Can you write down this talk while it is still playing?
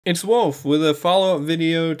It's Wolf with a follow-up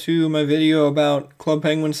video to my video about Club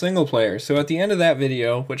Penguin single player. So at the end of that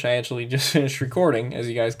video, which I actually just finished recording, as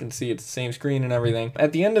you guys can see, it's the same screen and everything.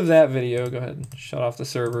 At the end of that video, go ahead and shut off the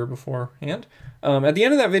server beforehand. At the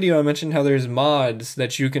end of that video, I mentioned how there's mods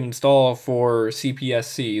that you can install for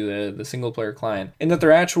CPSC, the single player client, and that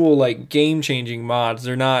they're actual like game-changing mods.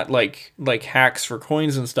 They're not like hacks for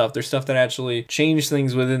coins and stuff. They're stuff that actually change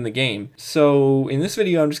things within the game. So in this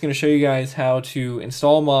video, I'm just going to show you guys how to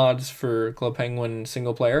install mods for Club Penguin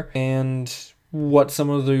single player and what some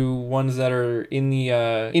of the ones that are in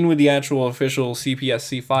with the actual official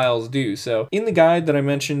CPSC files do. So in the guide that I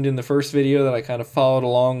mentioned in the first video that I kind of followed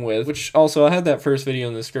along with, which also I had that first video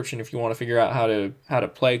in the description if you want to figure out how to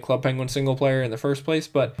play Club Penguin single player in the first place.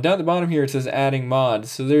 But down at the bottom here it says adding mods.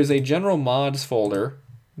 So there's a general mods folder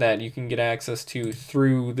that you can get access to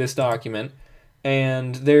through this document.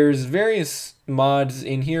 And there's various mods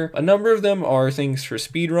in here. A number of them are things for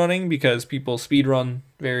speedrunning because people speedrun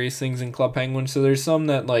various things in Club Penguin. So there's some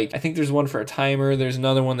that, like, I think there's one for a timer. There's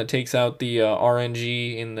another one that takes out the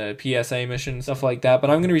RNG in the PSA mission, stuff like that. But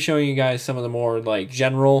I'm going to be showing you guys some of the more, like,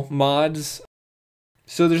 general mods.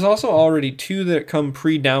 So there's also already two that come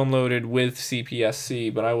pre-downloaded with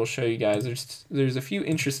CPSC, but I will show you guys. There's a few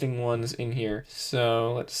interesting ones in here.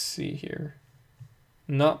 So let's see here.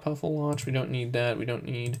 Not Puffle Launch, we don't need that. We don't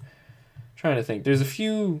need, trying to think. There's a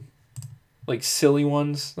few like silly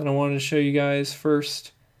ones that I wanted to show you guys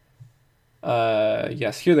first.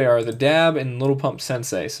 Yes, here they are, the Dab and Little Pump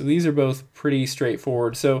Sensei. So these are both pretty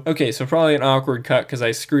straightforward. So, okay, so probably an awkward cut because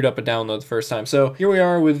I screwed up a download the first time. So here we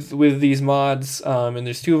are with these mods, and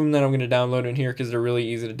there's two of them that I'm going to download in here because they're really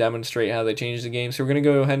easy to demonstrate how they change the game. So we're going to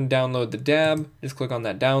go ahead and download the Dab. Just click on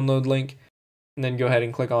that download link. And then go ahead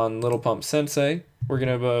and click on Little Pump Sensei. We're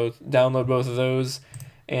going to download both of those,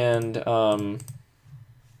 and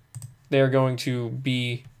they are going to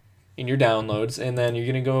be in your downloads. And then you're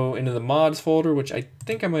going to go into the mods folder, which I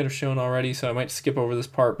think I might have shown already, so I might skip over this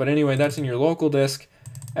part. But anyway, that's in your local disk,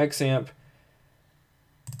 XAMPP,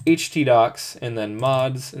 htdocs, and then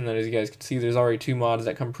mods. And then as you guys can see, there's already two mods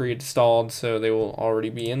that come pre-installed, so they will already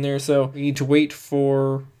be in there. So we need to wait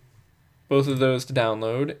for both of those to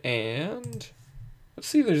download, and let's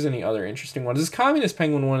see if there's any other interesting ones. This Communist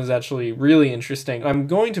Penguin one is actually really interesting. I'm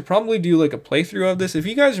going to probably do like a playthrough of this. If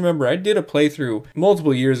you guys remember, I did a playthrough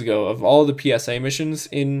multiple years ago of all the PSA missions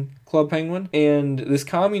in Club Penguin, and this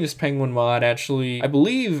Communist Penguin mod actually, I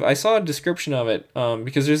believe I saw a description of it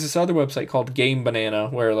because there's this other website called Game Banana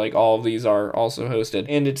where like all of these are also hosted,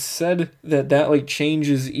 and it said that like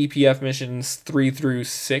changes EPF missions 3 through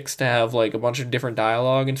 6 to have like a bunch of different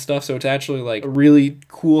dialogue and stuff. So it's actually like a really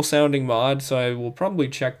cool sounding mod, so I will probably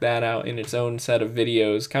check that out in its own set of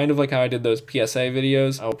videos, kind of like how I did those PSA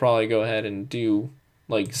videos. I'll probably go ahead and do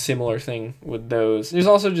like similar thing with those. There's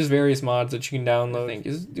also just various mods that you can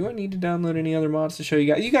download. Do I need to download any other mods to show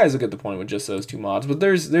you guys? You guys will get the point with just those two mods, but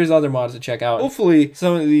there's other mods to check out. Hopefully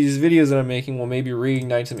some of these videos that I'm making will maybe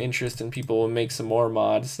reignite some interest and people will make some more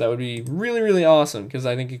mods. That would be really, really awesome because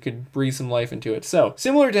I think it could breathe some life into it. So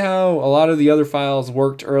similar to how a lot of the other files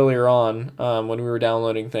worked earlier on when we were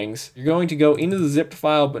downloading things, you're going to go into the zipped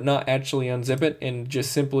file but not actually unzip it, and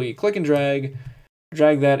just simply click and drag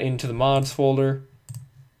that into the mods folder,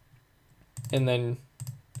 and then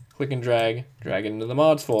click and drag it into the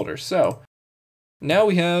mods folder. So now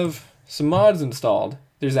we have some mods installed.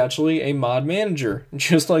 There's actually a mod manager,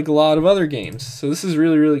 just like a lot of other games. So this is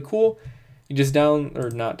really, really cool. You just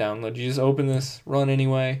you just open this, run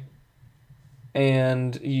anyway,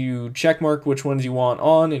 and you checkmark which ones you want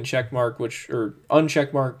on and uncheckmark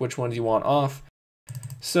which ones you want off.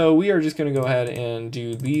 So we are just going to go ahead and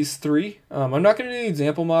do these three. I'm not going to do the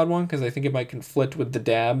example mod one because I think it might conflict with the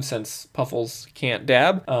dab since Puffles can't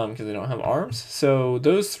dab because they don't have arms. So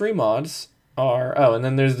those three mods are, oh, and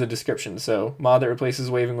then there's the description. So mod that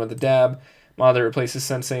replaces waving with the dab, mod that replaces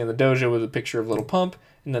Sensei in the dojo with a picture of Little Pump,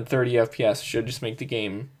 and then 30 FPS should just make the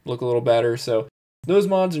game look a little better. So those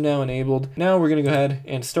mods are now enabled. Now we're going to go ahead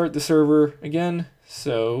and start the server again.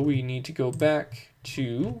 So we need to go back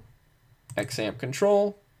to XAMPP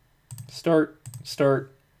control, start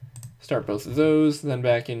both of those, then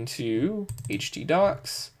back into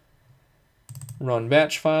htdocs, run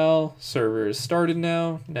batch file, server is started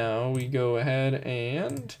now. Now we go ahead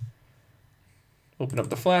and open up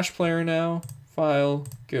the Flash player now, file,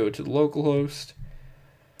 go to the localhost,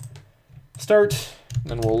 start,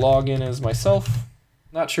 then we'll log in as myself.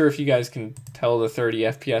 Not sure if you guys can tell the 30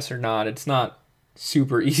 FPS or not. It's not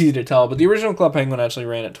super easy to tell, but the original Club Penguin actually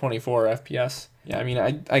ran at 24 FPS. Yeah, I mean,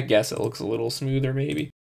 I guess it looks a little smoother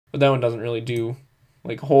maybe, but that one doesn't really do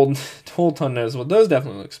like hold ton knows. Well, those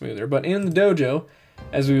definitely look smoother. But in the dojo,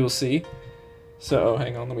 as we will see. So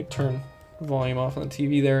hang on, let me turn the volume off on the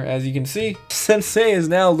TV there. As you can see, Sensei is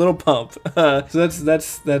now a little pump. So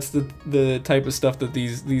that's the type of stuff that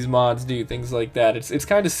these mods do, things like that. It's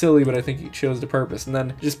kind of silly, but I think it shows the purpose. And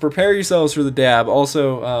then just prepare yourselves for the dab.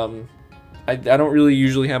 Also, I don't really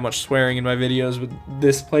usually have much swearing in my videos, but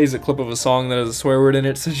this plays a clip of a song that has a swear word in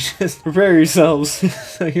it, so just prepare yourselves.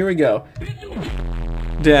 So here we go.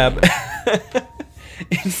 Dab.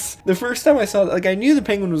 It's the first time I saw it, like, I knew the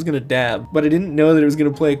penguin was gonna dab, but I didn't know that it was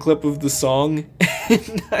gonna play a clip of the song.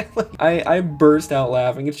 And I burst out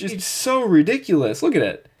laughing. It's so ridiculous. Look at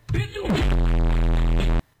it.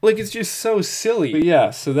 Like, it's just so silly. But yeah,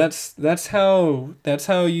 so that's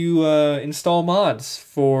how you install mods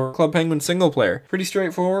for Club Penguin single player. Pretty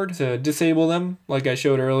straightforward. To disable them, like I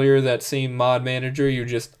showed earlier, that same mod manager, you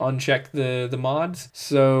just uncheck the mods.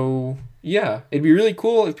 So yeah, it'd be really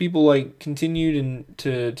cool if people like continued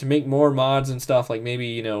to make more mods and stuff, like maybe,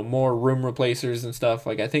 you know, more room replacers and stuff.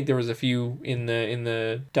 Like I think there was a few in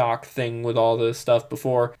the doc thing with all the stuff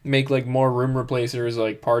before. Make like more room replacers,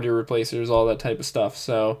 like party replacers, all that type of stuff.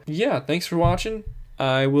 So yeah, thanks for watching.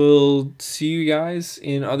 I will see you guys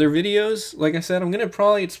in other videos. Like I said, I'm gonna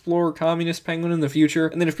probably explore Communist Penguin in the future,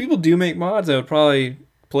 and then if people do make mods, I would probably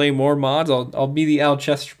play more mods. I'll be the Al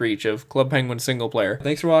Chesterbeach of Club Penguin single player.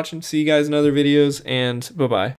 Thanks for watching. See you guys in other videos, and bye-bye.